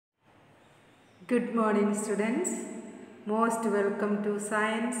Good morning, students. Most welcome to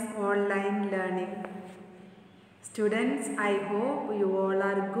Science Online Learning. Students, I hope you all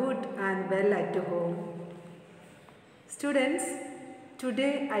are good and well at home. Students,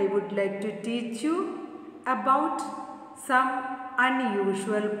 today I would like to teach you about some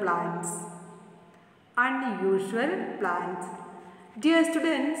unusual plants. Unusual plants. Dear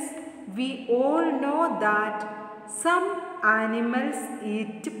students, we all know that some animals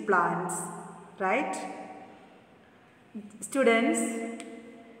eat plants. Right? Students,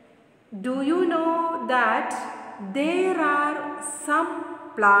 do you know that there are some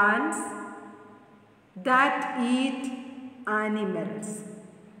plants that eat animals?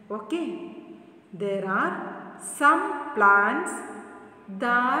 Okay? There are some plants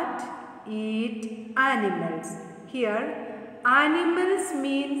that eat animals. Here, animals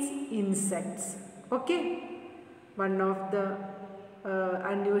means insects. Okay? One of the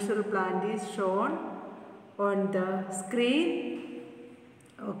unusual plant is shown on the screen.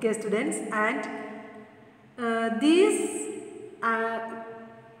 Okay, students, and these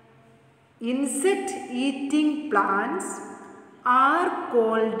insect eating plants are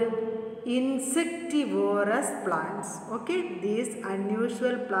called insectivorous plants. Okay, these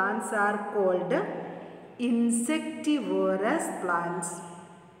unusual plants are called insectivorous plants.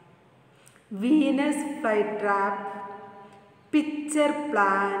 Venus flytrap, pitcher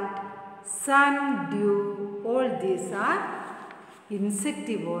plant, sundew, all these are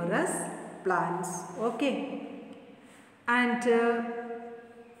insectivorous plants. Okay, and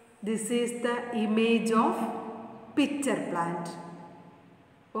this is the image of pitcher plant.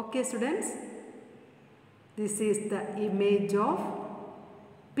 Okay, students, this is the image of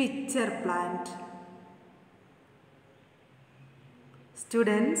pitcher plant.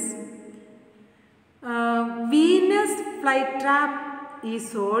 Students, Venus flytrap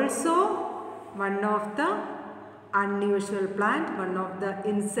is also one of the unusual plant, one of the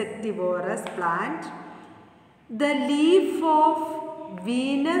insectivorous plant. The leaf of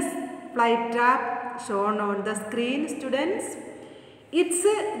Venus flytrap shown on the screen, students. Its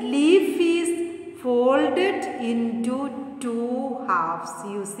leaf is folded into two halves.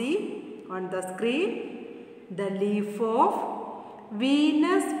 You see on the screen, the leaf of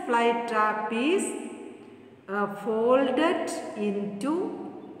Venus flytrap is folded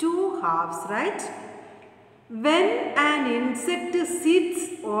into two halves, right? When an insect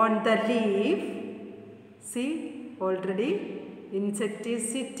sits on the leaf, see, already insect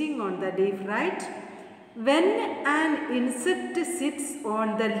is sitting on the leaf, right? When an insect sits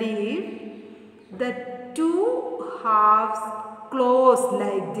on the leaf, the two halves close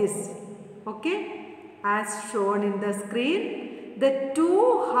like this, okay? As shown in the screen, the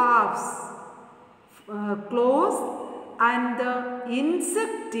two halves close and the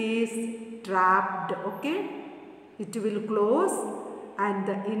insect is trapped. Okay, it will close and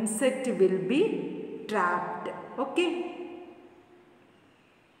the insect will be trapped. Okay.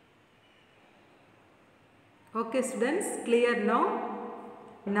 Okay, students, clear now?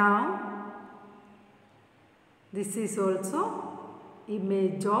 Now this is also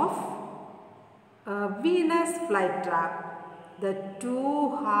image of Venus flytrap. The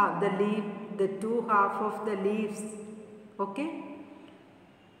two half of the leaves, okay,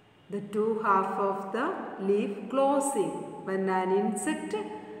 the two half of the leaf closing when an insect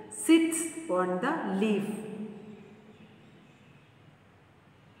sits on the leaf.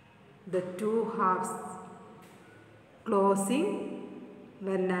 The two halves closing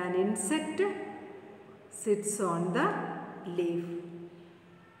when an insect sits on the leaf.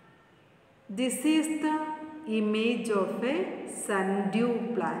 This is the image of a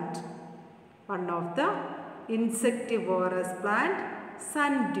sundew plant, one of the insectivorous plant,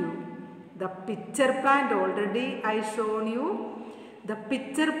 sundew. The pitcher plant already I shown you. The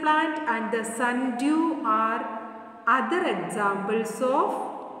pitcher plant and the sundew are other examples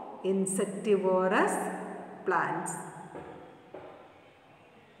of insectivorous plants.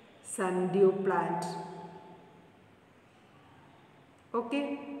 Sundew plant.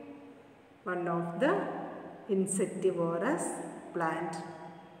 Okay, one of the insectivorous plant.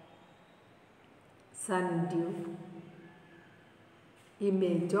 Sundew.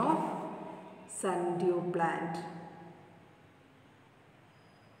 Image of sundew plant.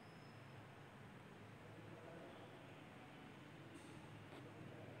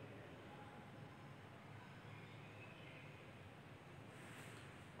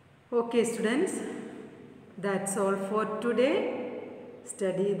 Okay, students, that's all for today.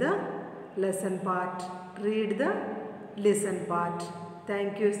 Study the lesson part. Read the lesson part.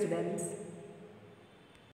 Thank you, students.